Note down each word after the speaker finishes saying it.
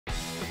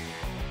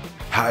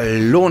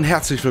Hallo und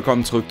herzlich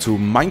willkommen zurück zu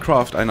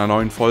Minecraft, einer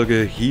neuen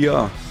Folge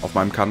hier auf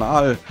meinem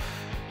Kanal.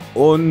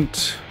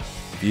 Und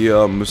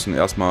wir müssen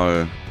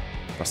erstmal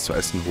was zu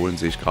essen holen,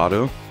 sehe ich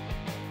gerade.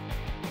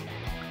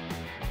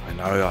 Ein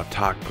neuer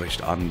Tag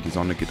bricht an, die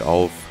Sonne geht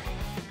auf.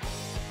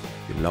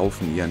 Wir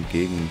laufen ihr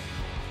entgegen.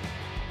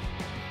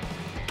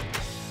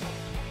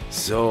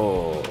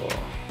 So,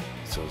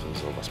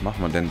 was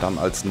machen wir denn dann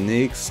als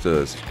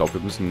nächstes? Ich glaube,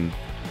 wir müssen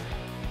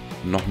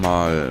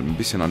nochmal ein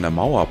bisschen an der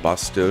Mauer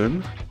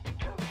basteln.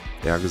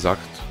 Eher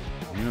gesagt,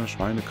 ja,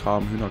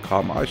 Schweinekram,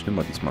 Hühnerkram. Ich nehme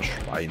mal diesmal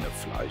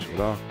Schweinefleisch,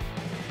 oder?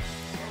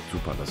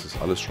 Super, das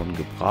ist alles schon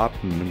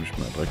gebraten. Nehme ich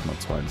mir direkt mal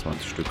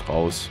 22 Stück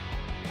raus.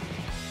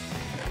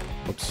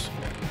 Ups.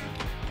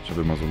 Ich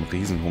habe immer so einen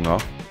Riesenhunger.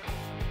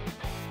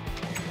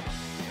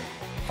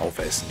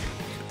 Aufessen.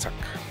 Zack.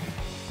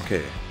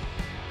 Okay.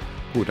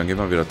 Gut, dann gehen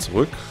wir wieder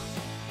zurück.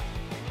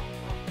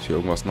 Ist hier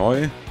irgendwas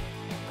neu?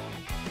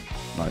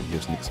 Nein, hier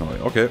ist nichts neu.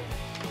 Okay.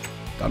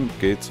 Dann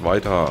geht's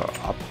weiter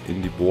ab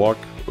in die Burg.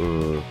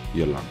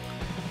 Hier lang.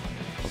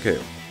 Okay.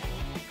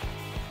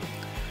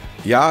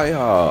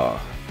 Ja.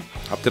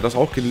 Habt ihr das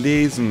auch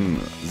gelesen?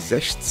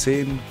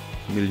 16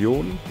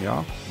 Millionen?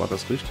 Ja, war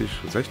das richtig?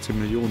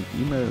 16 Millionen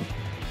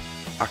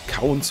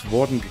E-Mail-Accounts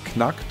wurden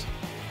geknackt.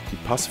 Die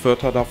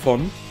Passwörter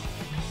davon.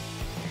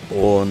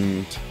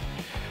 Und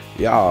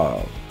ja,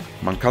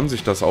 man kann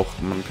das auch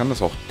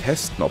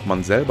testen, ob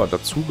man selber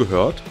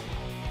dazugehört.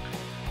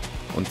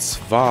 Und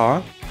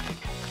zwar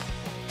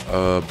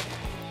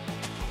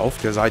auf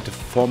der Seite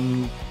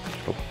vom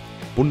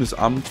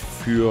Bundesamt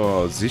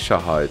für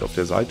Sicherheit, auf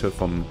der Seite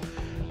vom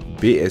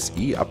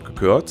BSI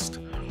abgekürzt.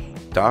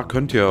 Da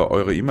könnt ihr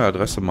eure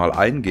E-Mail-Adresse mal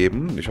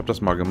eingeben. Ich habe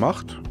das mal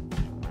gemacht.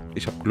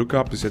 Ich habe Glück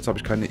gehabt, bis jetzt habe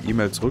ich keine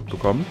E-Mail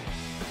zurückbekommen.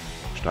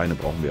 Steine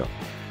brauchen wir.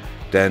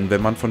 Denn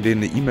wenn man von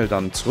denen eine E-Mail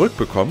dann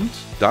zurückbekommt,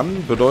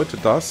 dann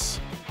bedeutet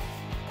das,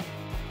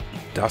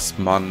 dass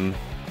man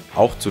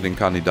auch zu den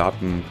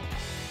Kandidaten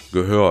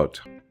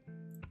gehört.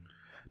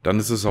 Dann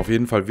ist es auf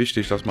jeden Fall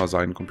wichtig, dass man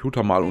seinen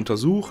Computer mal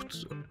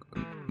untersucht,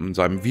 in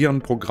seinem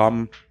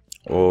Virenprogramm.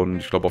 Und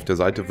ich glaube, auf der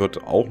Seite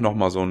wird auch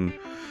nochmal so ein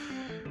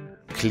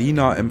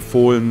Cleaner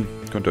empfohlen.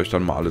 Könnt ihr euch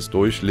dann mal alles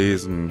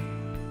durchlesen.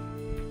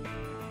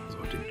 So,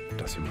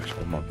 das hier mache ich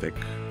auch mal weg.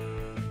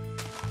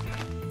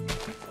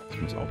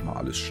 Das muss auch mal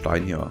alles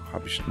Stein hier.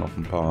 Habe ich noch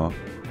ein paar...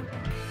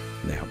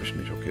 Ne, habe ich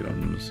nicht. Okay,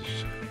 dann muss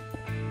ich...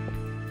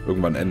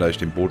 Irgendwann ändere ich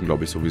den Boden,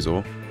 glaube ich,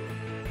 sowieso.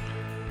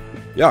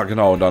 Ja,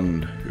 genau,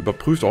 dann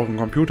überprüft auch den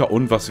Computer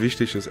und was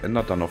wichtig ist,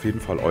 ändert dann auf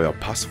jeden Fall euer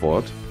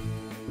Passwort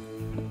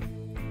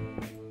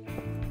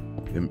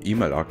im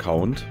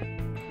E-Mail-Account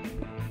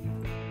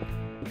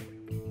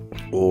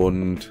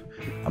und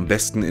am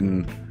besten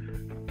in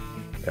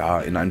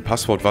ein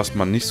Passwort, was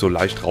man nicht so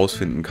leicht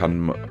rausfinden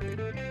kann.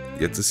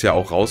 Jetzt ist ja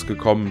auch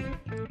rausgekommen,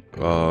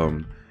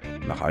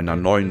 nach einer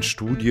neuen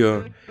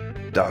Studie,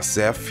 dass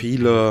sehr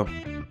viele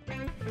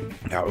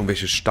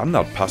irgendwelche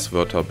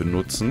Standardpasswörter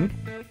benutzen.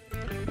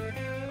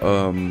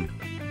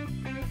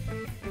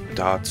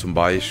 Da zum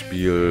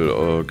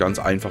Beispiel ganz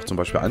einfach zum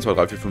Beispiel 1, 2,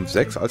 3, 4, 5,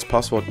 6 als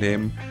Passwort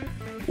nehmen.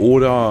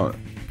 Oder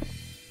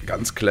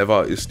ganz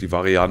clever ist die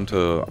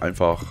Variante,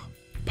 einfach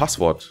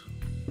Passwort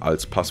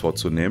als Passwort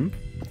zu nehmen.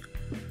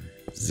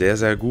 Sehr,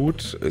 sehr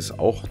gut. Ist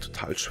auch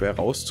total schwer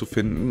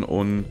rauszufinden.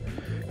 Und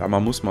ja,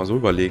 man muss mal so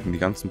überlegen, die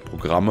ganzen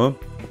Programme,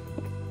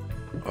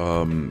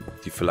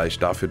 die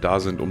vielleicht dafür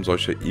da sind, um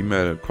solche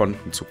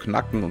E-Mail-Konten zu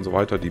knacken und so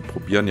weiter, die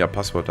probieren ja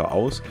Passwörter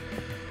aus.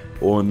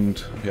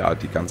 Und ja,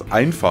 die ganz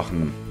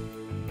einfachen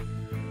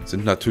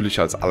sind natürlich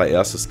als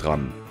allererstes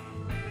dran.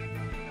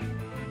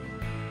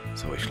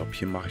 So, ich glaube,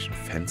 hier mache ich ein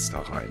Fenster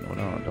rein,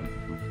 oder? Dann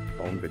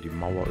bauen wir die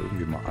Mauer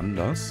irgendwie mal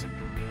anders.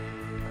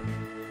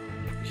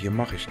 Hier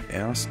mache ich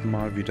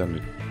erstmal wieder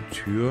eine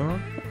Tür,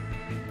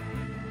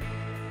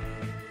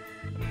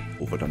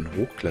 wo wir dann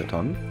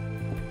hochklettern.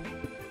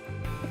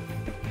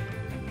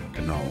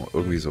 Genau,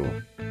 irgendwie so.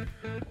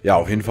 Ja,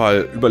 auf jeden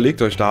Fall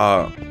überlegt euch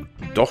da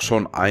doch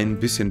schon ein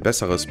bisschen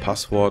besseres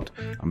Passwort.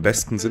 Am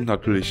besten sind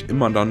natürlich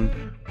immer dann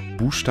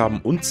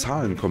Buchstaben- und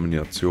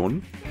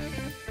Zahlenkombinationen.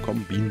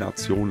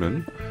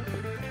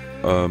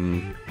 Was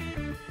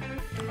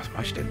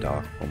mache ich denn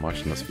da? Warum mache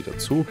ich denn das wieder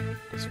zu?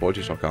 Das wollte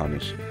ich doch gar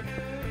nicht.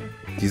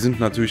 Die sind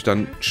natürlich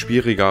dann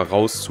schwieriger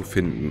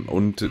rauszufinden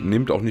und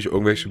nehmt auch nicht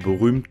irgendwelche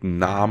berühmten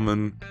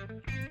Namen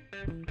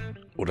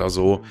oder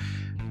so.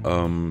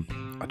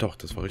 Doch,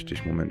 das war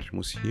richtig. Moment, ich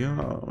muss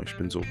hier, ich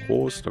bin so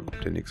groß, da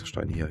kommt der nächste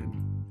Stein hier hin.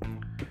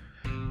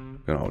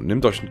 Genau,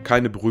 nehmt euch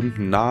keine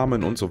berühmten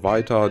Namen und so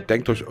weiter.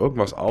 Denkt euch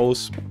irgendwas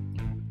aus.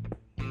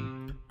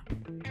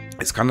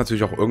 Es kann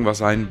natürlich auch irgendwas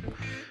sein,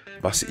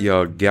 was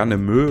ihr gerne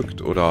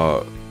mögt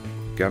oder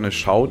gerne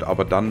schaut,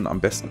 aber dann am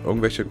besten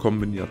irgendwelche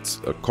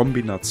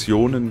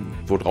Kombinationen,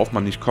 worauf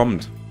man nicht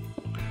kommt.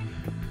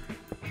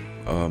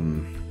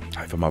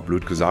 Einfach mal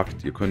blöd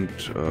gesagt, ihr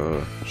könnt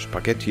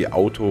Spaghetti,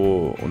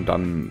 Auto und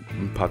dann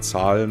ein paar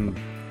Zahlen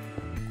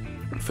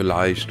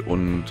vielleicht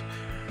und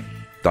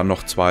dann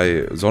noch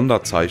 2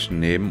 Sonderzeichen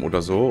nehmen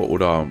oder so.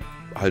 Oder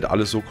halt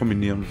alles so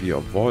kombinieren, wie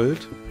ihr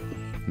wollt.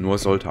 Nur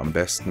es sollte am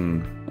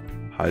besten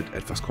halt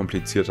etwas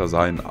komplizierter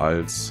sein,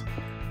 als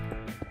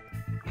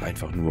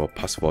einfach nur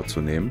Passwort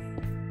zu nehmen.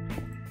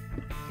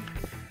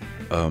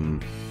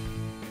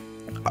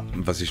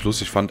 Was ich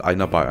lustig fand,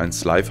 einer bei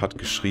 1 Live hat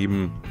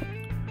geschrieben,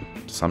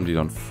 das haben die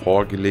dann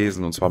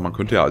vorgelesen, und zwar, man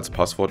könnte ja als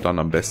Passwort dann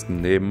am besten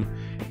nehmen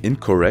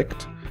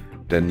incorrect,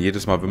 denn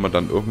jedes Mal, wenn man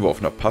dann irgendwo auf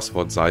einer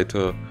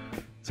Passwortseite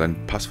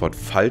sein Passwort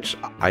falsch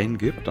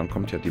eingibt, dann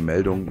kommt ja die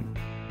Meldung,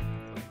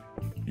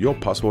 Your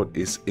password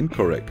is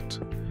incorrect.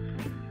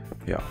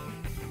 Ja,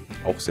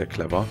 auch sehr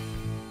clever.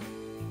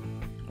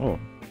 Oh,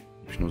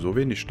 habe ich nur so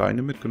wenig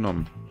Steine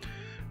mitgenommen.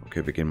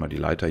 Okay, wir gehen mal die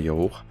Leiter hier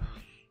hoch.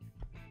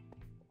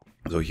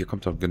 So, hier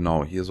kommt dann,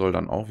 genau, hier soll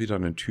dann auch wieder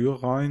eine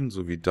Tür rein,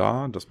 so wie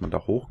da, dass man da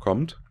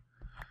hochkommt.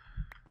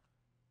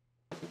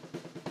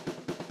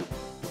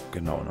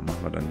 Genau, dann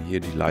machen wir dann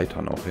hier die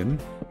Leitern auch hin.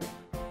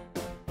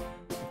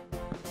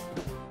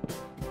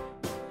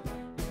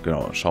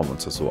 Genau, dann schauen wir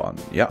uns das so an.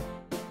 Ja,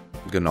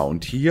 genau,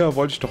 und hier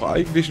wollte ich doch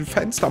eigentlich ein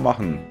Fenster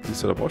machen.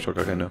 Siehst du, da brauche ich doch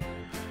gar keine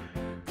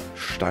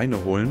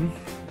Steine holen.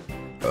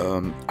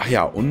 Ach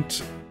ja,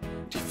 und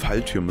die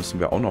Falltür müssen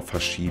wir auch noch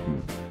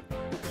verschieben.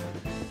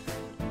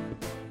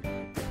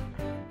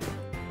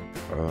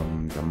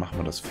 Dann machen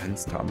wir das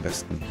Fenster am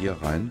besten hier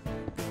rein.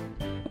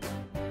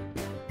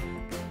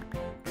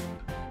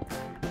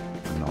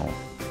 Genau.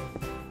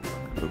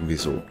 Irgendwie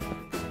so.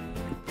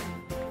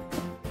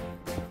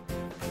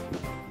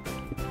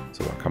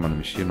 So, dann kann man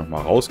nämlich hier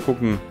nochmal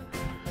rausgucken.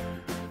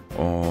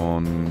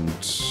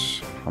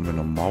 Und haben wir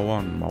noch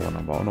Mauern? Mauern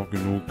haben wir auch noch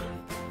genug.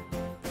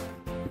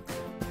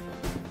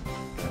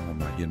 Machen wir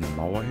mal hier eine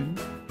Mauer hin.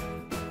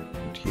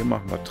 Und hier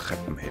machen wir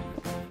Treppen hin.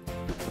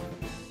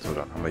 So,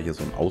 dann haben wir hier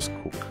so einen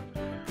Ausguck.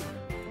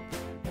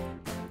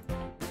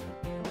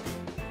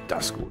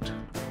 Das ist gut.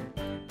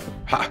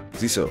 Ha!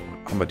 Siehst du,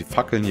 haben wir die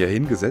Fackeln hier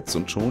hingesetzt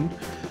und schon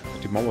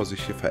hat die Mauer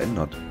sich hier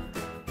verändert.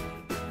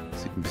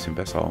 Sieht ein bisschen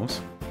besser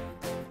aus.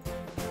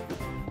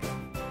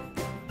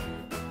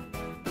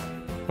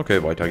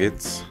 Okay, weiter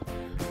geht's.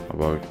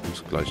 Aber ich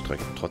muss gleich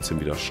direkt trotzdem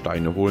wieder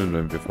Steine holen,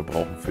 denn wir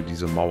verbrauchen für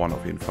diese Mauern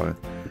auf jeden Fall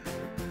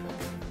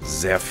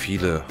sehr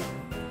viele.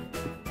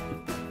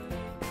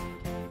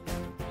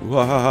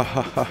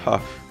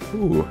 Uahahaha.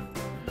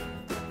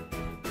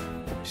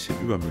 Bisschen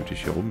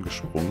übermütig hier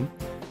rumgesprungen.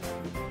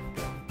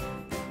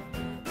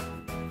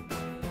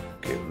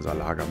 Okay, unser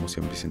Lager muss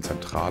hier ein bisschen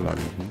zentraler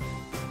liegen.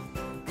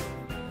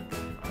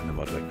 Nehmen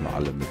wir direkt mal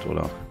alle mit,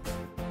 oder?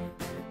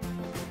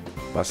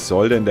 Was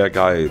soll denn der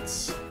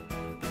Geiz?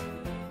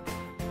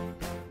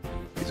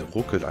 Wieso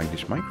ruckelt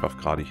eigentlich Minecraft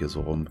gerade hier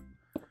so rum?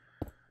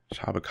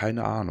 Ich habe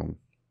keine Ahnung.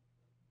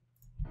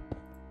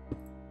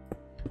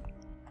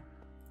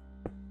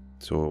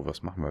 So,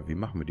 was machen wir? Wie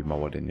machen wir die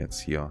Mauer denn jetzt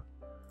hier?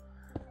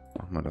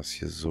 Machen wir das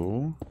hier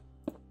so.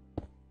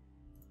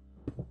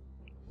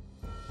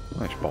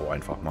 Na, ich baue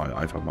einfach mal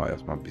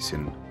erstmal ein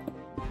bisschen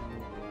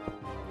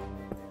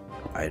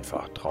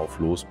einfach drauf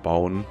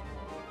losbauen.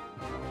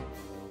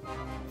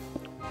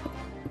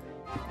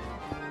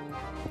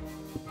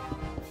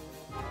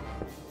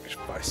 Ich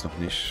weiß noch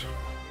nicht,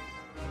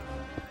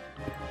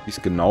 wie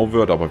es genau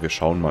wird, aber wir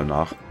schauen mal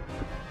nach.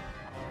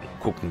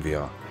 Gucken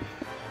wir.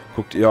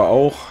 Guckt ihr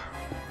auch?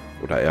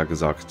 Oder eher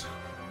gesagt,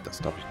 das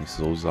darf ich nicht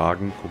so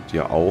sagen. Guckt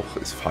ihr auch?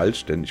 Ist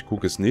falsch, denn ich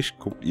gucke es nicht.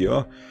 Guckt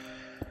ihr?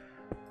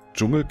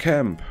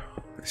 Dschungelcamp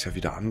ist ja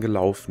wieder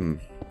angelaufen.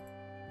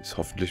 Ist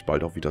hoffentlich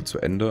bald auch wieder zu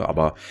Ende.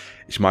 Aber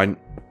ich meine,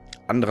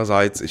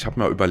 andererseits, ich habe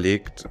mir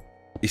überlegt,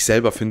 ich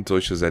selber finde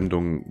solche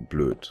Sendungen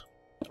blöd.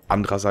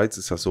 Andererseits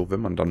ist das so,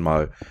 wenn man dann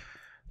mal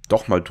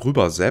doch mal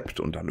drüber zappt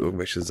und dann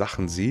irgendwelche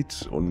Sachen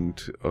sieht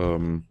und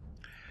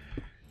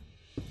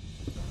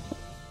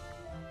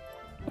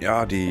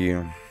ja, die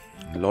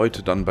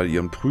Leute dann bei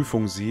ihren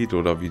Prüfungen sieht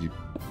oder wie die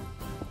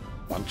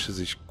manche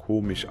sich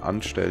komisch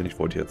anstellen. Ich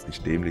wollte jetzt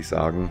nicht dämlich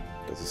sagen.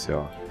 Das ist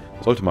ja,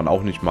 sollte man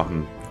auch nicht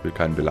machen. Ich will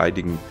keinen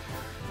beleidigen.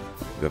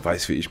 Wer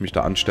weiß, wie ich mich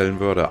da anstellen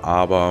würde.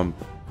 Aber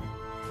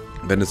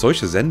wenn es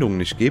solche Sendungen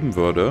nicht geben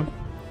würde,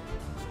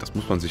 das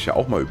muss man sich ja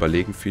auch mal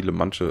überlegen. Viele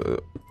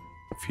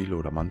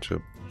oder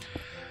manche.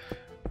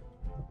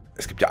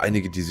 Es gibt ja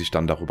einige, die sich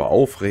dann darüber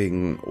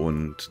aufregen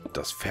und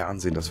das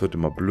Fernsehen, das wird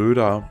immer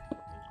blöder.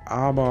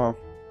 Aber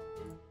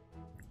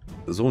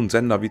so ein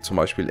Sender wie zum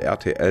Beispiel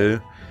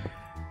RTL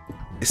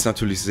ist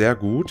natürlich sehr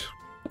gut,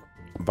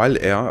 weil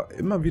er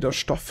immer wieder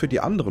Stoff für die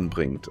anderen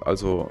bringt.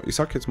 Also ich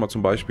sag jetzt mal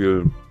zum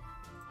Beispiel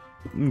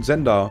ein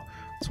Sender,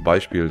 zum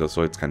Beispiel, das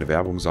soll jetzt keine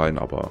Werbung sein,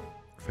 aber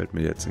fällt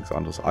mir jetzt nichts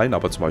anderes ein,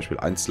 aber zum Beispiel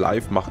 1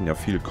 Live machen ja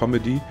viel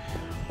Comedy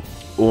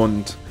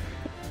und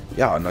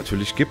ja,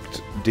 natürlich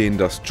gibt denen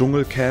das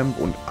Dschungelcamp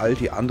und all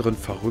die anderen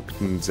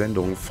verrückten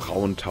Sendungen,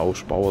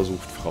 Frauentausch, Bauer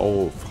sucht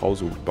Frau, Frau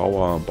sucht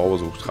Bauer, Bauer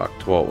sucht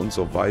Traktor und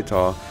so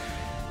weiter,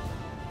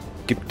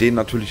 gibt denen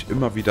natürlich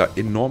immer wieder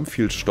enorm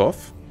viel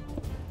Stoff.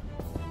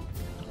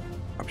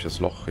 Habe ich das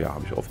Loch? Ja,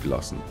 habe ich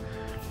aufgelassen.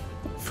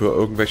 Für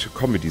irgendwelche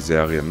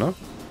Comedy-Serien, ne?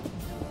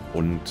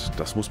 Und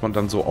das muss man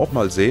dann so auch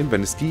mal sehen.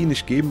 Wenn es die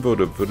nicht geben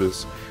würde, würde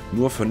es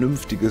nur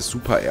vernünftiges,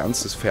 super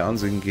ernstes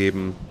Fernsehen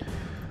geben.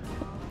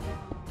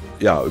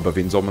 Ja, über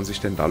wen soll man sich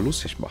denn da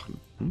lustig machen?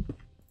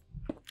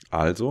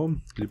 Also,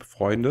 liebe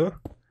Freunde,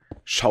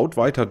 schaut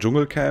weiter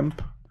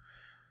Dschungelcamp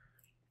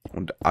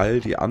und all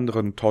die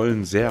anderen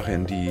tollen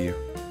Serien, die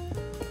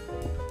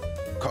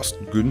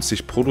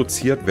kostengünstig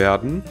produziert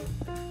werden,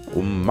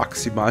 um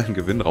maximalen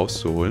Gewinn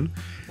rauszuholen.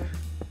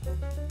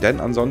 Denn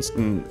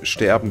ansonsten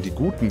sterben die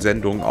guten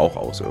Sendungen auch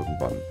aus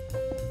irgendwann.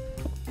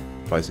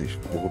 Weiß nicht,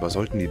 worüber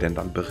sollten die denn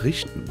dann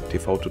berichten?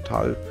 TV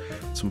Total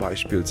zum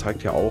Beispiel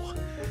zeigt ja auch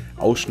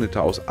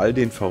Ausschnitte aus all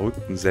den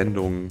verrückten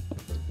Sendungen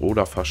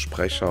oder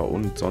Versprecher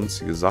und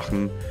sonstige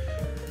Sachen.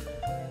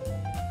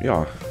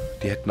 Ja,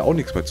 die hätten auch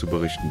nichts mehr zu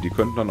berichten. Die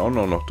könnten dann auch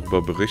noch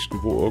darüber berichten,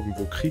 wo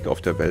irgendwo Krieg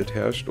auf der Welt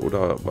herrscht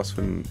oder was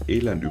für ein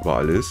Elend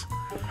überall ist.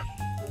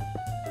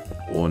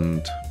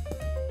 Und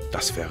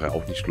das wäre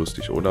auch nicht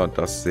lustig, oder?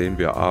 Das sehen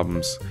wir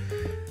abends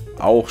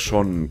auch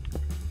schon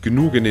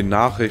genug in den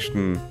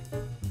Nachrichten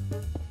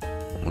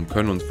und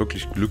können uns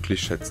wirklich glücklich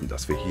schätzen,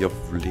 dass wir hier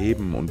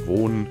leben und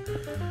wohnen,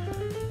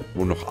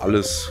 wo noch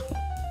alles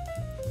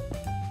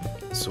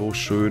so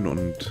schön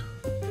und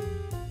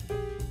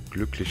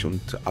glücklich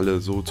und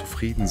alle so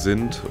zufrieden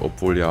sind,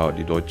 obwohl ja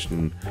die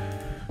Deutschen,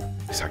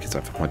 ich sag jetzt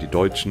einfach mal die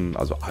Deutschen,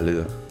 also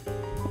alle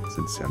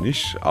sind es ja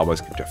nicht, aber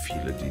es gibt ja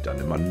viele, die dann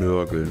immer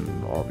nörgeln,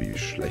 oh, wie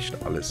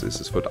schlecht alles ist.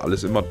 Es wird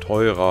alles immer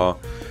teurer.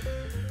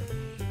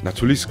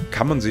 Natürlich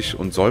kann man sich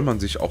und soll man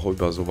sich auch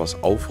über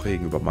sowas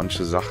aufregen, über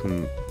manche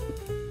Sachen.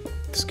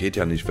 Das geht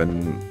ja nicht,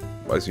 wenn,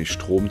 weiß nicht,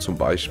 Strom zum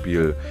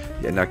Beispiel,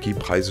 die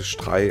Energiepreise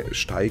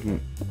steigen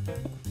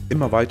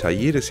immer weiter.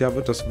 Jedes Jahr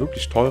wird das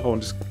wirklich teurer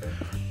und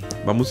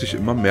man muss sich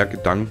immer mehr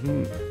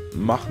Gedanken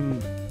machen,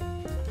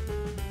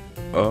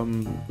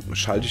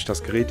 schalte ich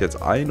das Gerät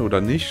jetzt ein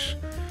oder nicht?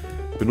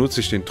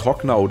 Benutze ich den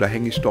Trockner oder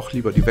hänge ich doch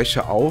lieber die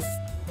Wäsche auf?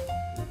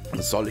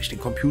 Soll ich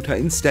den Computer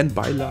in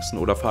Standby lassen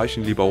oder fahre ich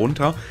ihn lieber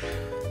runter?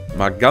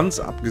 Mal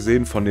ganz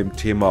abgesehen von dem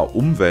Thema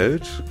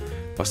Umwelt,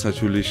 was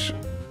natürlich,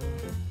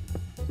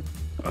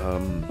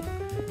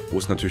 wo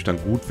es natürlich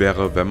dann gut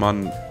wäre, wenn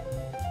man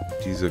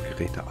diese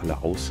Geräte alle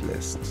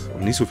auslässt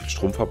und nicht so viel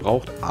Strom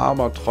verbraucht,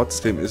 aber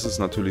trotzdem ist es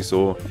natürlich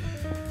so,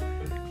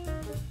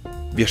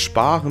 wir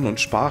sparen und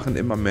sparen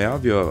immer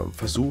mehr. Wir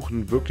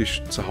versuchen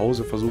wirklich zu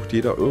Hause, versucht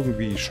jeder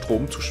irgendwie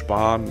Strom zu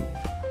sparen.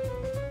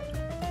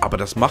 Aber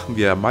das machen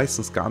wir ja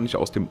meistens gar nicht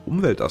aus dem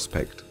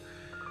Umweltaspekt.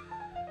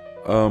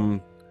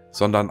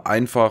 Sondern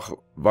einfach,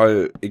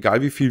 weil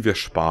egal wie viel wir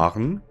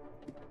sparen,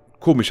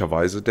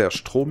 komischerweise der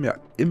Strom ja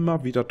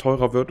immer wieder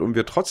teurer wird und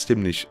wir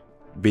trotzdem nicht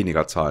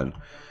weniger zahlen.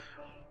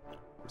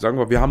 Sagen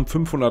wir haben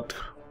 500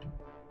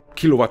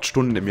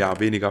 Kilowattstunden im Jahr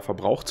weniger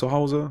Verbrauch zu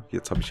Hause.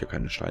 Jetzt habe ich hier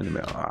keine Steine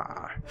mehr.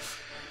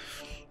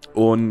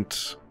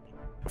 Und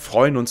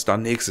freuen uns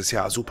dann nächstes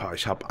Jahr, super,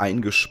 ich habe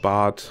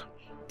eingespart,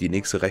 die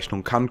nächste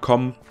Rechnung kann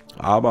kommen,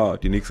 aber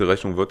die nächste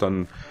Rechnung wird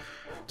dann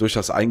durch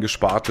das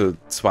Eingesparte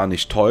zwar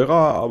nicht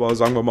teurer, aber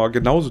sagen wir mal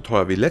genauso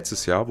teuer wie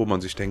letztes Jahr, wo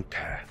man sich denkt,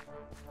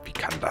 wie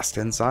kann das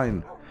denn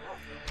sein?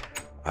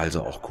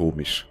 Also auch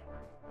komisch.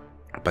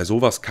 Bei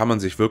sowas kann man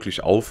sich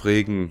wirklich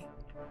aufregen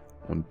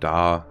und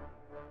da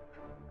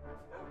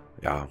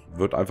ja,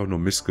 wird einfach nur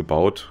Mist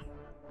gebaut.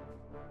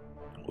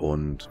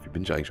 Und wie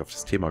bin ich eigentlich auf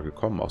das Thema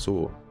gekommen? Ach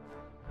so,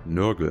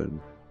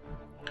 nörgeln.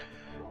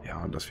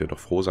 Ja, dass wir doch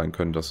froh sein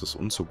können, dass es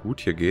uns so gut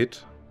hier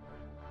geht.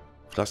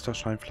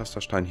 Pflasterstein,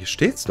 Pflasterstein. Hier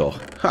steht's doch.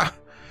 Ha!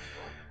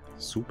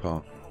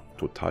 Super.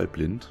 Total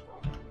blind.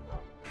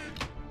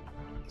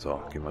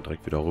 So, gehen wir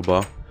direkt wieder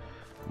rüber.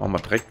 Machen wir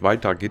direkt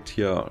weiter. Geht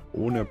hier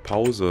ohne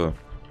Pause.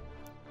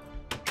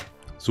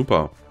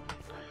 Super.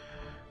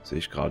 Sehe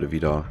ich gerade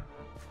wieder,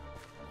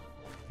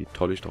 wie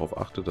toll ich darauf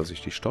achte, dass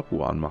ich die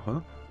Stoppuhr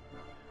anmache.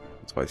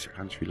 Jetzt weiß ich ja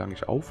gar nicht, wie lange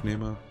ich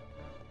aufnehme.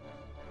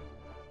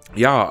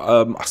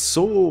 Ja, ach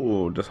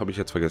so, das habe ich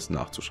jetzt vergessen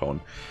nachzuschauen.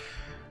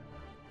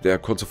 Der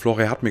kurze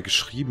Florian hat mir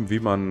geschrieben,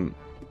 wie man...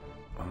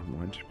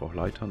 Moment, ich brauche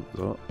Leitern.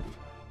 So.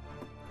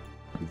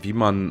 Wie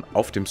man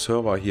auf dem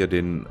Server hier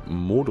den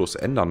Modus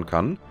ändern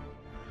kann,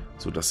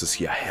 sodass es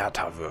hier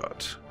härter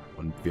wird.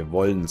 Und wir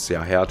wollen es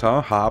ja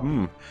härter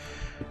haben.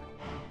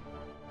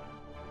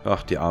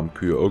 Ach, die armen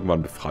Kühe.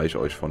 Irgendwann befreie ich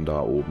euch von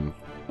da oben.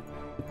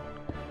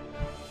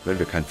 Wenn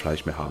wir kein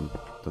Fleisch mehr haben.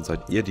 Dann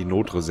seid ihr die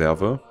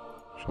Notreserve.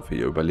 Ich hoffe,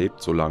 ihr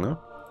überlebt so lange.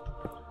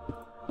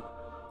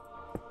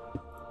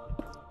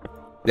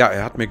 Ja,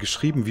 er hat mir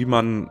geschrieben, wie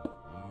man,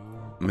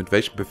 mit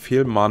welchem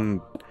Befehl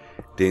man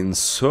den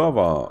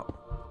Server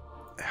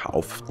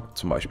auf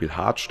zum Beispiel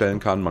hart stellen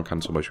kann. Man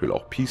kann zum Beispiel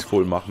auch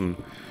peaceful machen.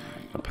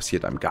 Dann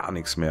passiert einem gar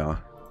nichts mehr.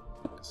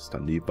 Das ist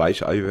dann die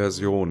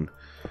Weichei-Version.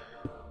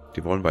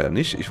 Die wollen wir ja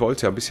nicht. Ich wollte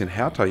es ja ein bisschen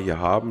härter hier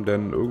haben,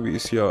 denn irgendwie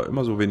ist hier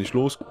immer so wenig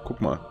los. Guck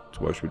mal,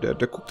 zum Beispiel, der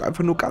guckt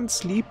einfach nur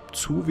ganz lieb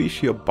zu, wie ich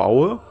hier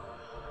baue.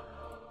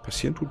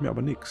 Passieren tut mir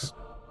aber nichts.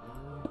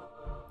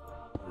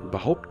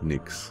 Überhaupt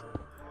nichts.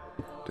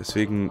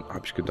 Deswegen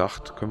habe ich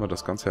gedacht, können wir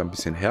das Ganze ja ein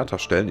bisschen härter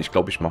stellen. Ich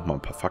glaube, ich mache mal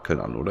ein paar Fackeln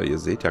an, oder? Ihr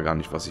seht ja gar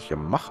nicht, was ich hier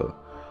mache.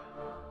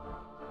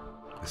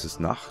 Es ist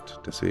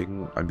Nacht,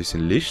 deswegen ein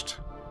bisschen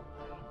Licht.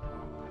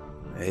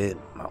 Hey,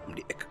 mal um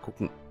die Ecke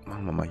gucken.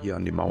 Machen wir mal hier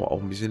an die Mauer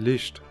auch ein bisschen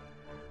Licht.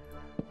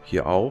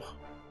 Hier auch.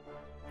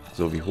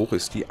 So, wie hoch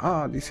ist die?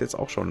 Ah, die ist jetzt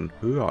auch schon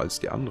höher als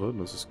die andere.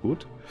 Das ist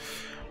gut.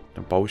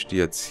 Dann baue ich die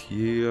jetzt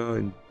hier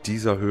in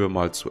dieser Höhe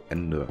mal zu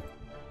Ende.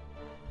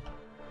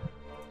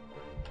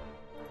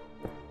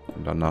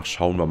 Und danach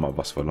schauen wir mal,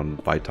 was wir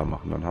dann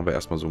weitermachen. Dann haben wir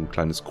erstmal so ein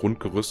kleines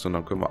Grundgerüst und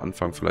dann können wir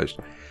anfangen, vielleicht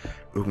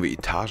irgendwie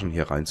Etagen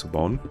hier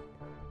reinzubauen.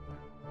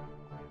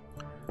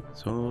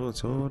 So,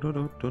 so,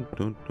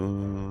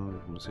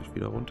 muss ich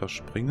wieder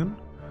runterspringen.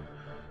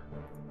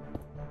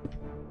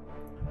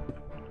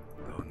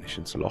 So, nicht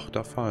ins Loch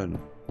da fallen.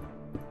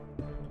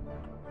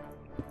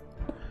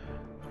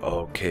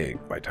 Okay,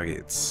 weiter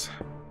geht's.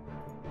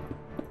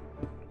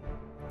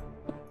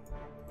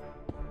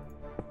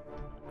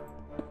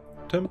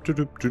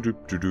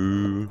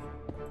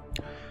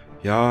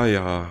 Ja,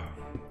 ja,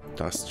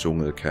 das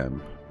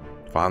Dschungelcamp.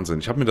 Wahnsinn.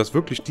 Ich habe mir das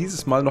wirklich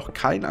dieses Mal noch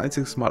kein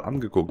einziges Mal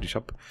angeguckt.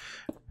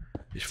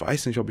 Ich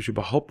weiß nicht, ob ich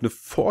überhaupt eine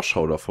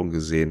Vorschau davon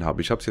gesehen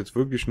habe. Ich habe es jetzt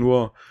wirklich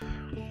nur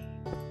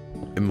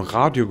im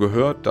Radio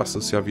gehört, dass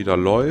es ja wieder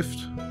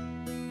läuft.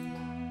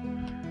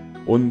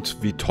 Und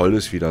wie toll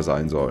es wieder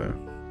sein soll.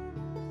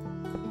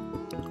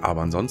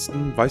 Aber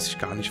ansonsten weiß ich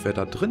gar nicht, wer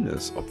da drin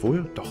ist.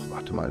 Obwohl, doch,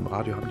 warte mal, im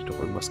Radio habe ich doch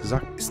irgendwas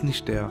gesagt. Ist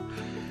nicht der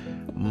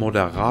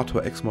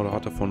Moderator,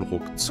 Ex-Moderator von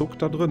Ruckzuck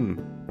da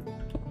drin?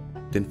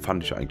 Den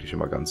fand ich eigentlich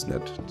immer ganz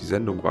nett. Die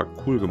Sendung war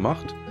cool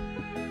gemacht.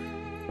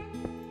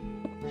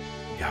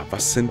 Ja,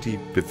 was sind die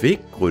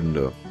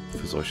Beweggründe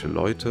für solche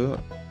Leute,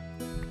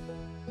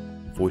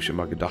 wo ich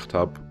immer gedacht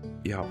habe,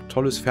 ihr habt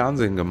tolles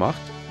Fernsehen gemacht.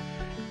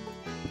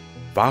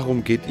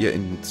 Warum geht ihr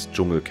ins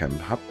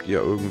Dschungelcamp? Habt ihr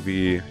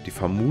irgendwie die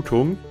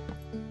Vermutung,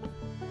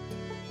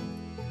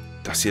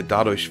 dass ihr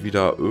dadurch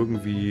wieder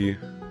irgendwie...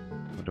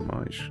 Warte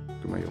mal, ich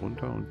gehe mal hier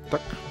runter und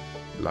tack,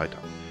 Leiter.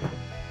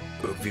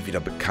 Irgendwie wieder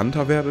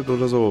bekannter werdet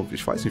oder so.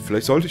 Ich weiß nicht,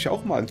 vielleicht sollte ich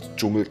auch mal ins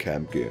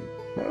Dschungelcamp gehen.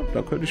 Ja,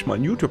 dann könnte ich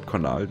meinen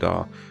YouTube-Kanal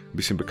da ein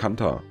bisschen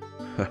bekannter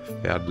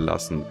werden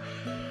lassen.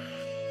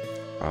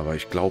 Aber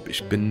ich glaube,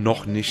 ich bin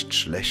noch nicht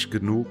schlecht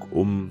genug,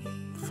 um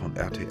von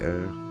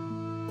RTL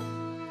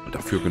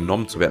dafür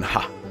genommen zu werden.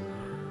 Ha!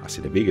 Hast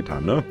dir der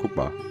wehgetan, ne? Guck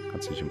mal,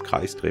 kannst dich im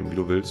Kreis drehen, wie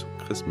du willst.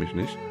 Du kriegst mich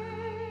nicht.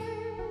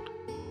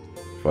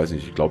 Ich weiß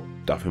nicht, ich glaube,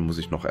 dafür muss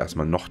ich noch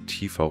erstmal noch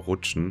tiefer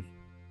rutschen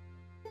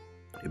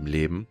im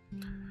Leben,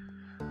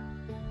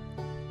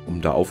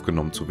 um da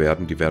aufgenommen zu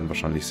werden. Die werden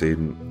wahrscheinlich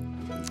sehen,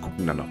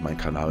 gucken dann auf meinen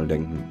Kanal und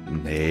denken,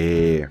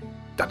 nee,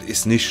 das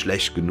ist nicht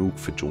schlecht genug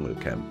für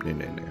Dschungelcamp. Nee,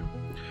 nee, nee.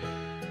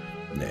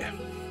 Nee,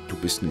 du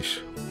bist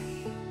nicht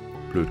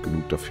blöd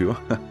genug dafür.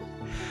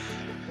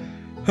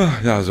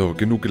 Ja, so,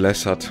 genug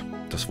gelästert.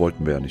 Das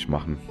wollten wir ja nicht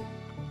machen.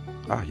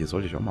 Ah, hier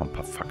sollte ich auch mal ein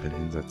paar Fackeln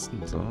hinsetzen.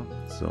 So,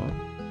 so.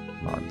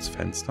 Mal ans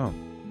Fenster.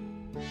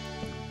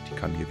 Die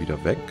kann hier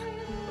wieder weg.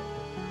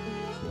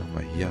 Machen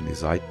wir hier an die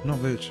Seiten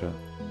noch welche.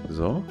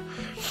 So.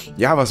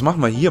 Ja, was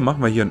machen wir hier?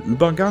 Machen wir hier einen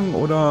Übergang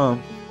oder...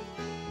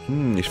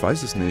 ich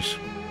weiß es nicht.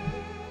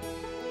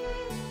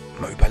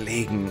 Mal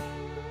überlegen.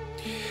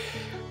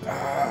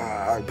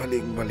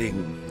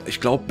 Überlegen. Ich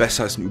glaube,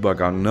 besser ist ein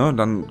Übergang, ne?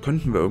 Dann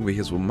könnten wir irgendwie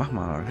hier so, mach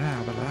mal, ja,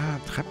 aber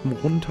da Treppen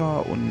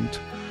runter und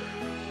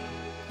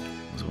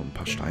so ein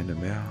paar Steine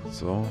mehr.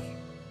 So.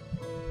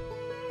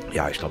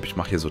 Ja, ich glaube, ich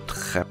mache hier so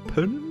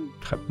Treppen.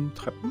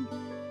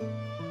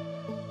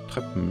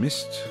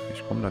 Mist.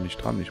 Ich komme da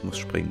nicht dran. Ich muss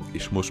springen.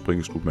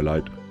 Es tut mir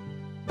leid.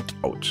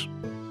 Autsch.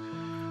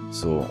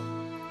 So.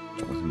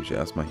 Ich muss nämlich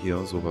erstmal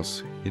hier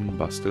sowas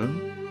hinbasteln.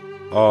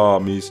 Ah,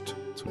 Mist.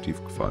 Zu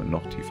tief gefallen.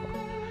 Noch tiefer.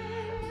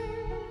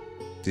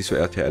 Siehst du,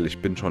 RTL,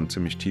 ich bin schon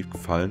ziemlich tief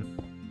gefallen.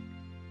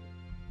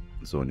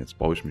 So, und jetzt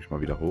baue ich mich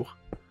mal wieder hoch.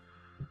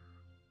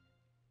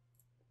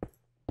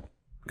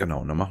 Genau,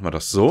 und dann machen wir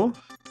das so.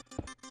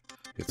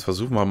 Jetzt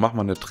versuchen wir, machen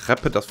wir eine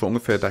Treppe, dass wir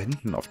ungefähr da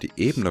hinten auf die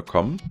Ebene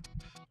kommen.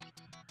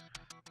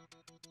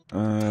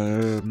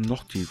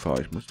 Noch tiefer.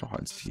 Ich muss noch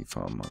eins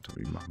tiefer. Warte,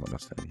 wie machen wir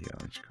das denn hier?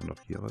 Ich kann doch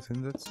hier was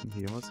hinsetzen,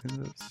 hier was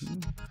hinsetzen.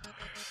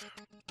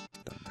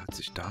 Dann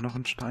setze ich da noch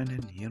einen Stein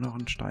hin, hier noch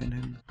einen Stein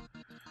hin.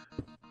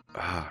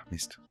 Ah,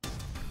 Mist.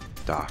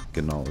 Da,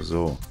 genau,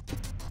 so.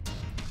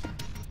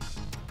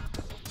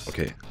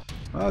 Okay.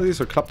 Ah, siehst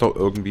du, klappt doch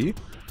irgendwie.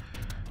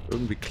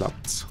 Irgendwie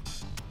klappt's.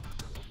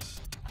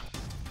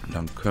 Und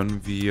dann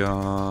können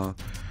wir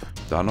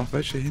da noch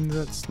welche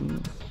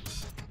hinsetzen.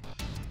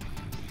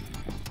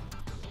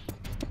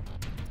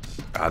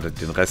 Ja,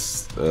 den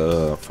Rest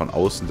von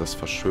außen, das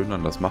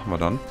verschönern, das machen wir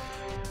dann.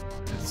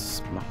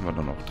 Jetzt machen wir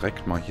dann auch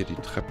direkt mal hier die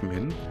Treppen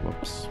hin.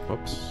 Ups,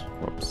 ups,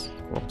 ups,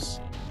 ups.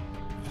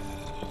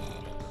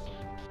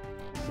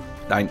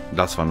 Nein,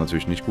 das war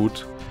natürlich nicht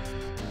gut.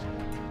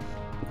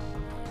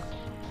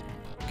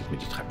 Gib mir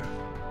die Treppe.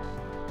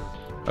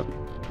 Hep.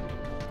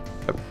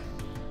 Hep.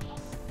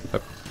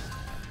 Hep.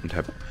 Und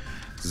hep.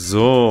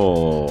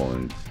 So.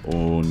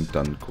 Und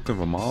dann gucken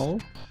wir mal.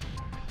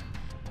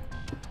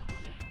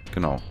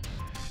 Genau.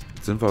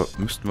 Jetzt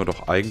müssten wir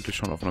doch eigentlich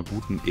schon auf einer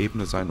guten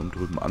Ebene sein, um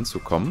drüben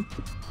anzukommen.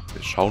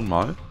 Wir schauen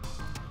mal.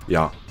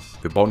 Ja,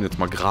 wir bauen jetzt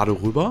mal gerade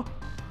rüber.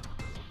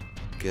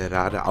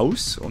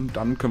 Geradeaus und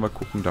dann können wir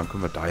gucken, dann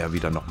können wir da ja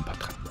wieder noch ein paar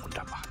Treppen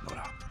runter machen,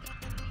 oder?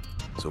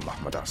 So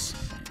machen wir das.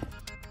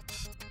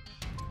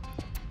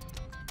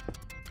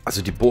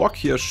 Also die Burg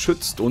hier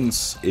schützt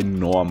uns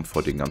enorm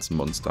vor den ganzen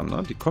Monstern,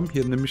 ne? Die kommen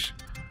hier nämlich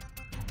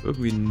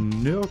irgendwie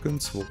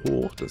nirgendwo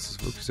hoch. Das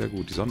ist wirklich sehr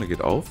gut. Die Sonne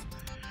geht auf.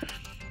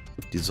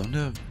 Die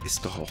Sonne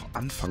ist doch auch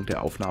Anfang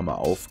der Aufnahme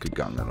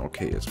aufgegangen.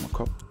 Okay, jetzt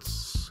mal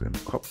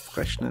im Kopf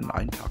rechnen.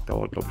 Ein Tag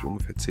dauert, glaube ich,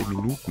 ungefähr 10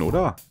 Minuten,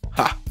 oder?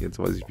 Ha, jetzt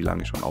weiß ich, wie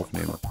lange ich schon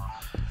aufnehme.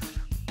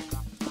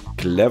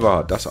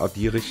 Clever, das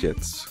addiere ich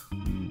jetzt.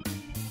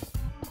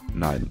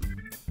 Nein.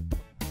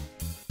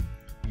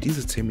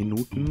 Diese 10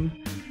 Minuten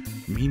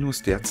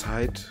minus der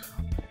Zeit,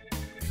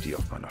 die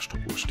auf meiner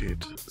Stoppuhr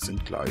steht,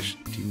 sind gleich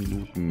die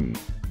Minuten,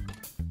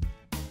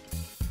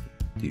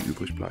 die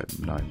übrig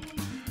bleiben. Nein.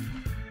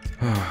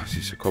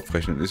 Diese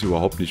Kopfrechnen ist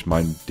überhaupt nicht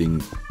mein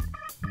Ding.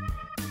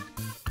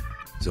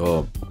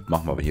 So,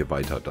 machen wir aber hier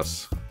weiter.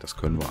 Das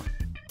können wir.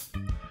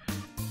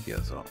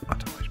 Hier, so.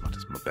 Warte mal, ich mache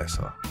das mal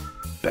besser.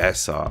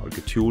 Besser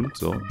getuned.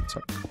 So,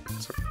 zack,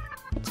 zack,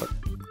 zack,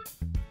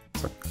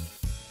 zack,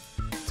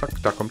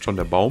 zack. Da kommt schon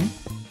der Baum.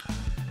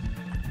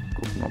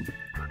 Gucken,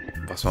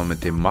 was wir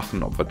mit dem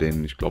machen. Ob wir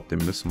den, ich glaube,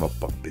 den müssen wir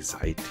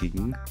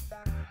beseitigen.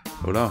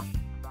 Oder?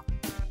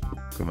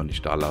 Können wir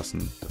nicht da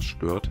lassen. Das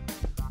stört.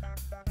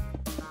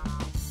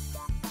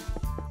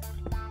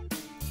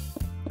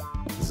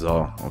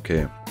 So,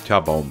 okay. Tja,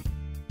 Baum.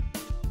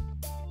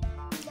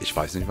 Ich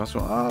weiß nicht, was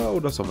wir...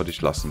 oder sollen wir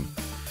dich lassen?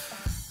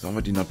 Sollen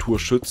wir die Natur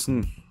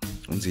schützen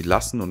und sie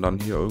lassen und dann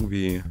hier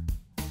irgendwie...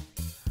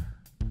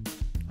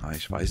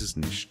 ich weiß es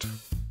nicht.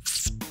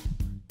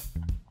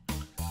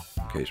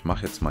 Okay, ich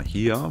mache jetzt mal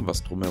hier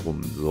was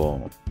drumherum.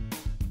 So.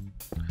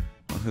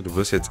 Du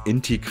wirst jetzt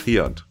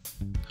integriert.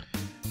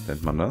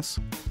 Nennt man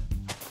das.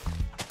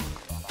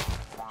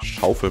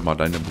 Schaufel mal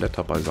deine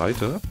Blätter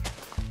beiseite.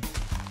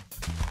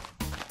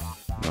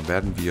 Dann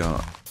werden wir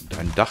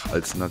dein Dach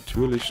als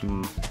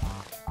natürlichen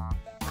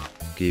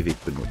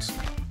Gehweg benutzen.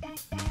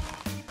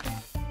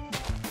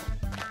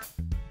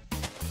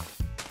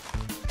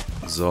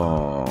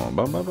 So.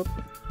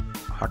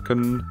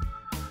 Hacken.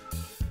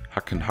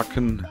 Hacken,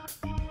 hacken.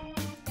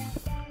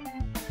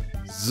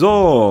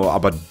 So,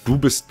 aber du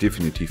bist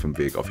definitiv im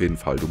Weg. Auf jeden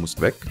Fall. Du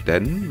musst weg,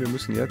 denn wir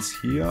müssen jetzt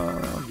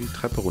hier die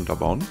Treppe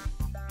runterbauen.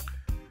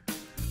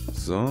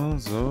 So,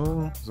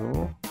 so,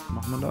 so.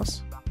 Machen wir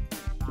das.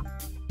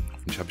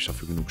 Hoffentlich habe ich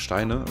dafür genug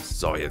Steine.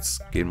 So,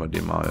 jetzt gehen wir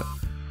dem mal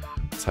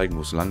zeigen,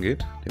 wo es lang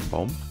geht. Den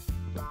Baum.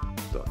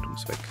 So, du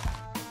musst weg.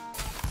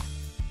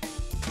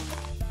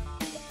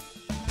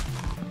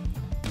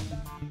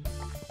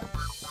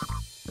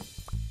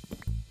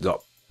 So.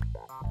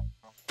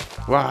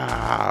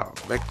 Wow,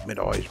 weg mit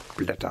euch,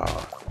 Blätter.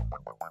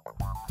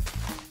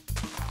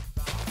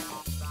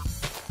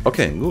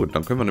 Okay, gut.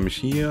 Dann können wir nämlich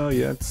hier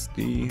jetzt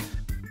die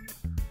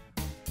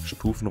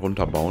Stufen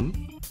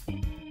runterbauen.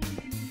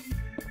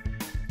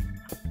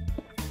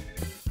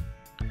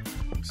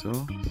 So,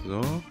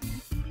 so.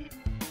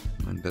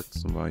 Dann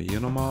setzen wir hier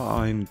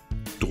nochmal einen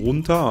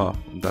drunter.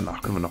 Und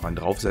danach können wir noch einen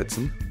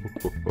draufsetzen.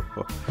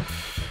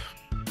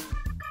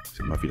 Ist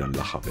immer wieder ein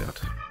Lacher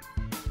wert.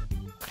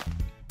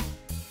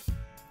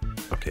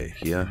 Okay,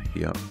 hier,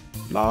 hier.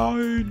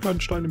 Nein,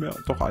 keine Steine mehr.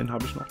 Doch, einen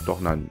habe ich noch. Doch,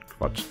 nein,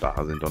 Quatsch.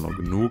 Da sind doch noch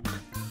genug.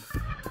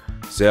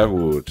 Sehr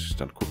gut.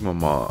 Dann gucken wir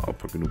mal,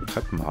 ob wir genug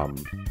Treppen haben.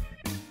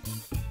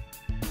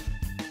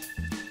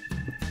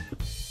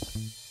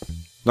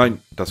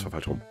 Nein, das war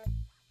falsch rum.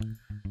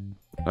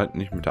 Nein,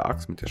 nicht mit der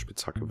Axt, mit der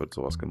Spitzhacke wird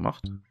sowas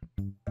gemacht.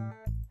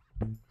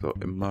 So,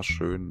 immer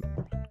schön.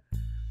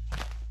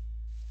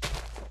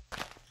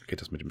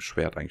 Geht das mit dem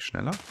Schwert eigentlich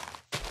schneller?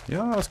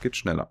 Ja, es geht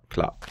schneller,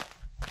 klar.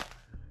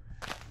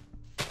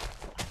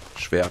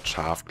 Schwert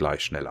scharf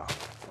gleich schneller.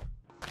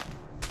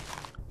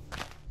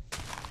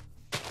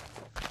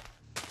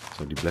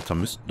 So, die Blätter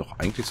müssten doch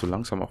eigentlich so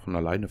langsam auch von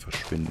alleine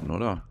verschwinden,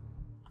 oder?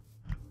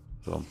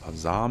 So, ein paar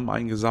Samen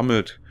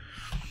eingesammelt.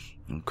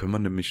 Dann können wir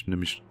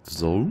nämlich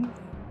so...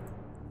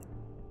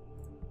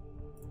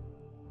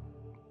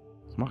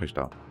 Was mache ich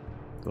da?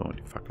 So,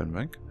 die Fackeln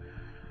weg.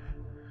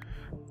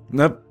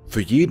 Na,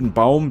 für jeden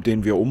Baum,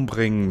 den wir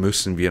umbringen,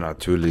 müssen wir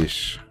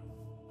natürlich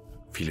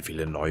viele,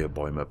 viele neue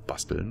Bäume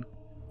basteln.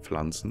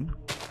 Pflanzen,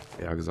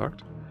 eher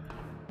gesagt.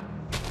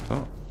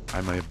 So,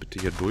 einmal bitte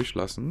hier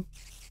durchlassen.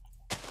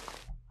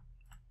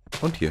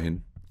 Und hier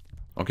hin.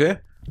 Okay?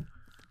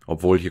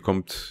 Obwohl, hier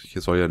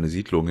soll ja eine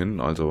Siedlung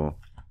hin, also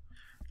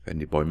werden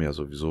die Bäume ja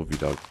sowieso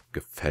wieder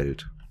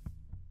gefällt.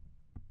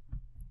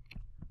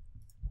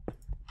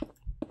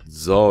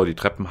 So, die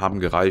Treppen haben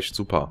gereicht.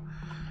 Super.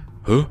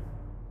 Hä?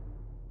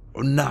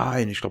 Oh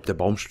nein, ich glaube, der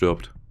Baum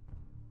stirbt.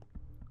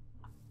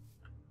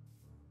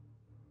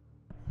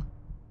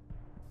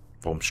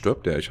 Warum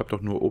stirbt der? Ich habe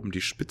doch nur oben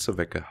die Spitze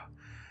weggehackt.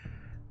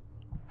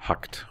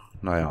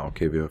 Naja,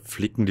 okay, wir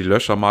flicken die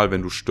Löcher mal.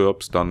 Wenn du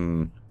stirbst,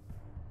 dann...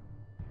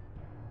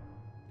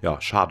 Ja,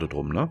 schade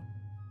drum, ne?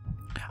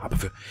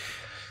 Aber wir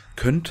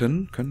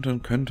könnten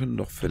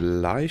doch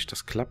vielleicht...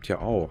 Das klappt ja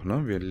auch,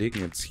 ne? Wir legen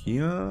jetzt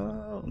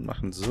hier und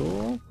machen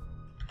so...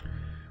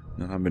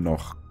 Dann haben wir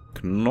noch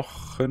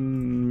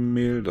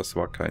Knochenmehl. Das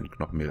war kein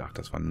Knochenmehl. Ach,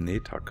 das war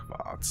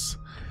Netherquarz.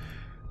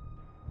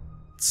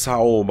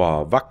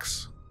 Zauber.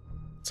 Wachs.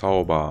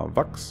 Zauber,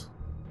 Wachs.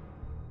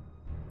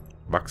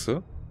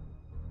 Wachse.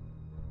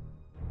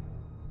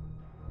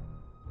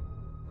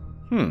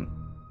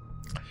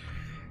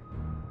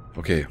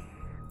 Okay.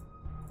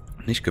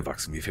 Nicht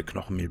gewachsen. Wie viel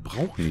Knochenmehl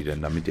brauchen die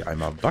denn, damit die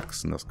einmal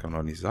wachsen? Das kann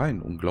doch nicht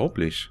sein.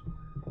 Unglaublich.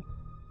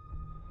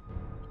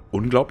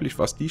 Unglaublich,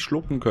 was die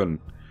schlucken können.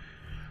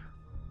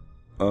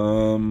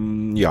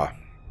 Ja.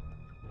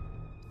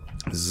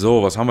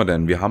 So, was haben wir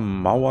denn? Wir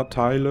haben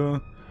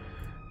Mauerteile.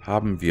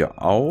 Haben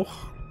wir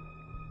auch.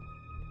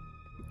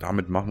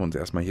 Damit machen wir uns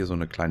erstmal hier so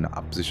eine kleine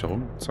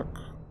Absicherung. Zack.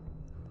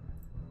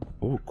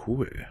 Oh,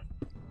 cool.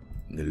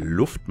 Eine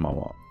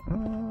Luftmauer.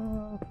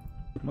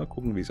 Mal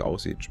gucken, wie es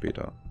aussieht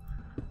später.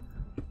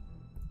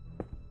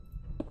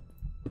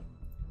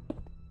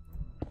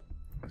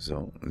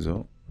 So,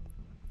 so.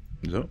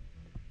 So.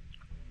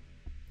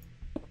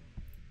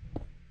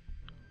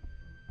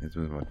 Jetzt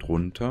müssen wir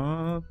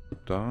drunter.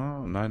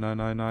 Da. Nein, nein,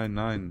 nein, nein,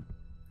 nein.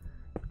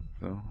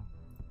 So.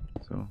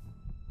 So.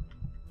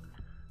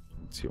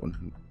 Jetzt hier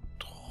unten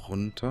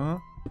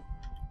drunter.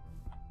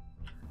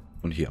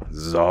 Und hier.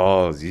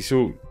 So, siehst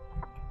du?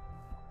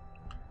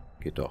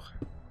 Geht doch.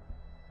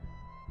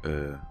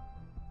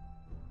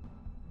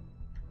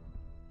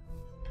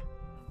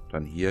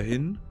 Dann hier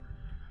hin.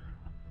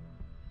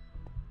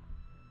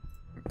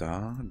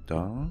 Da,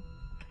 da.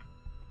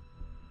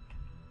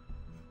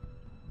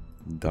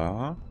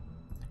 Da.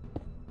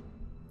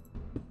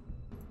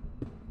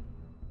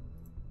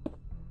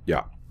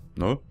 Ja,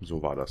 ne?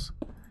 So war das.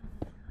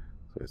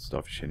 So, jetzt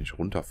darf ich hier nicht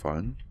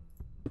runterfallen.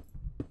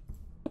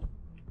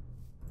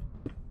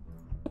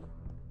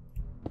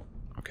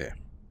 Okay.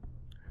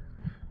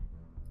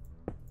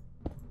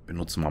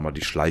 Benutzen wir mal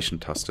die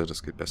Schleichentaste.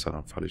 Das geht besser,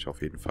 dann falle ich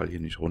auf jeden Fall hier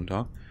nicht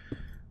runter.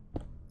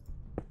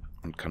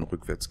 Und kann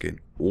rückwärts gehen,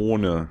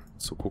 ohne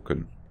zu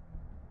gucken.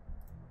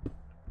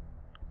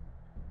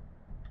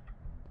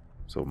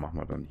 So, machen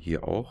wir dann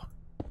hier auch.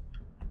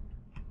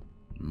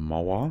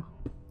 Mauer.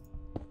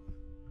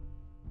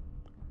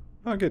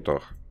 Na, geht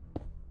doch.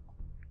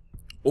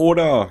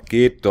 Oder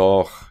geht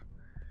doch.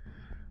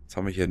 Jetzt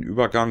haben wir hier einen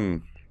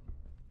Übergang.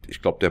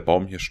 Ich glaube, der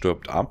Baum hier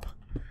stirbt ab.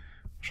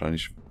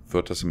 Wahrscheinlich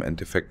wird das im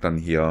Endeffekt dann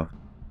hier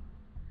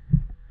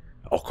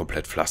auch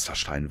komplett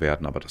Pflasterstein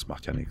werden, aber das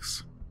macht ja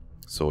nichts.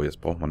 So, jetzt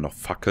braucht man noch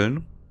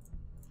Fackeln,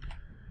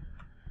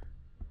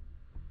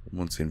 um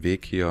uns den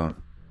Weg hier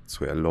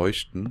zu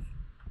erleuchten.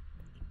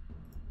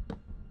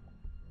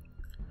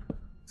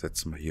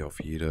 Setzen wir hier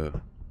auf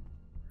jede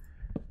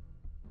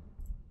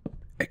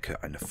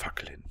Ecke eine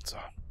Fackel hin. So,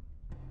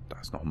 da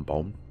ist noch ein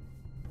Baum.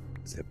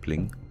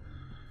 Säppling.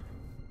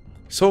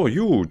 So,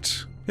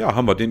 gut. Ja,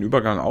 haben wir den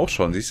Übergang auch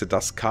schon. Siehst du,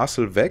 das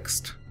Castle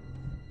wächst.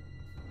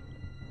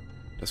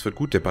 Das wird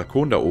gut. Der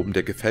Balkon da oben,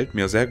 der gefällt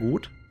mir sehr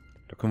gut.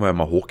 Da können wir ja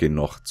mal hochgehen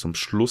noch zum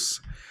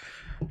Schluss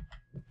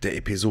der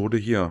Episode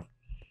hier.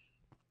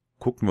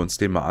 Gucken wir uns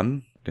den mal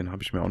an. Den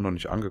habe ich mir auch noch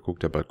nicht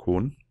angeguckt, der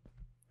Balkon.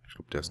 Ich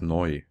glaube, der ist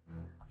neu.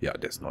 Ja,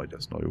 der ist neu, der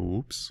ist neu.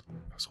 Ups,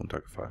 was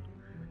runtergefallen.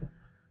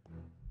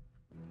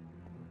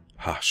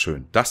 Ha,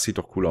 schön. Das sieht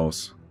doch cool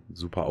aus.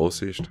 Super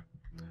Aussicht.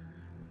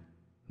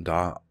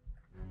 Da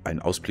ein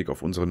Ausblick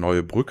auf unsere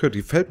neue Brücke.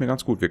 Die fällt mir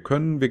ganz gut. Wir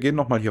gehen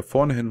nochmal hier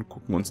vorne hin und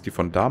gucken uns die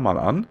von da mal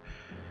an.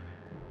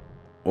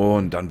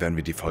 Und dann werden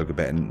wir die Folge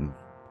beenden.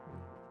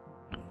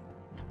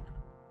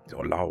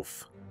 So,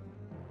 Lauf.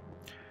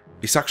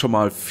 Ich sag schon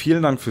mal,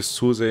 vielen Dank fürs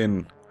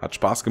Zusehen. Hat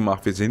Spaß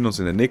gemacht. Wir sehen uns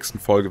in der nächsten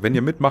Folge. Wenn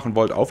ihr mitmachen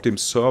wollt auf dem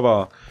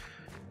Server,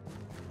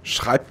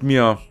 schreibt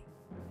mir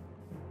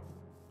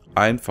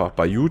einfach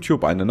bei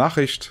YouTube eine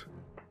Nachricht.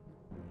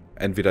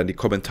 Entweder in die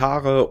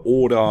Kommentare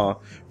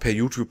oder per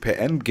YouTube, per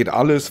N. Geht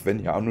alles. Wenn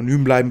ihr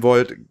anonym bleiben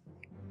wollt,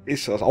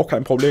 ist das auch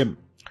kein Problem.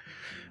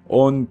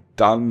 Und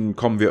dann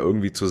kommen wir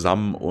irgendwie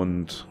zusammen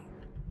und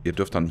ihr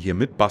dürft dann hier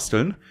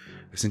mitbasteln.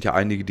 Es sind ja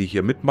einige, die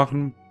hier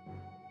mitmachen.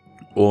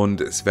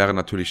 Und es wäre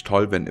natürlich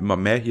toll, wenn immer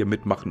mehr hier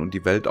mitmachen und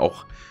die Welt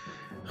auch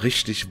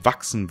richtig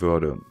wachsen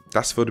würde.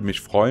 Das würde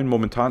mich freuen.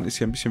 Momentan ist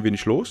hier ein bisschen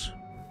wenig los.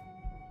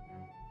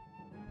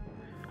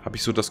 Habe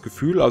ich so das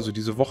Gefühl. Also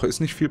diese Woche ist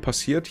nicht viel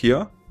passiert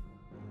hier.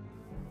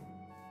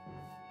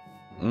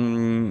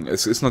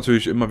 Es ist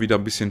natürlich immer wieder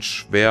ein bisschen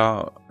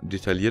schwer,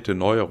 detaillierte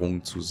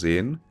Neuerungen zu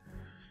sehen.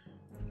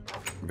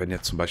 Wenn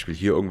jetzt zum Beispiel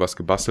hier irgendwas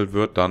gebastelt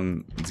wird,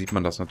 dann sieht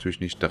man das natürlich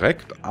nicht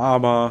direkt.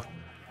 Aber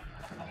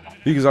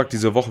wie gesagt,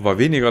 diese Woche war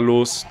weniger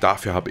los.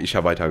 Dafür habe ich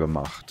ja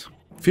weitergemacht.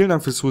 Vielen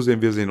Dank fürs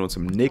Zusehen. Wir sehen uns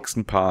im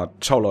nächsten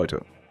Part. Ciao,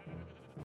 Leute.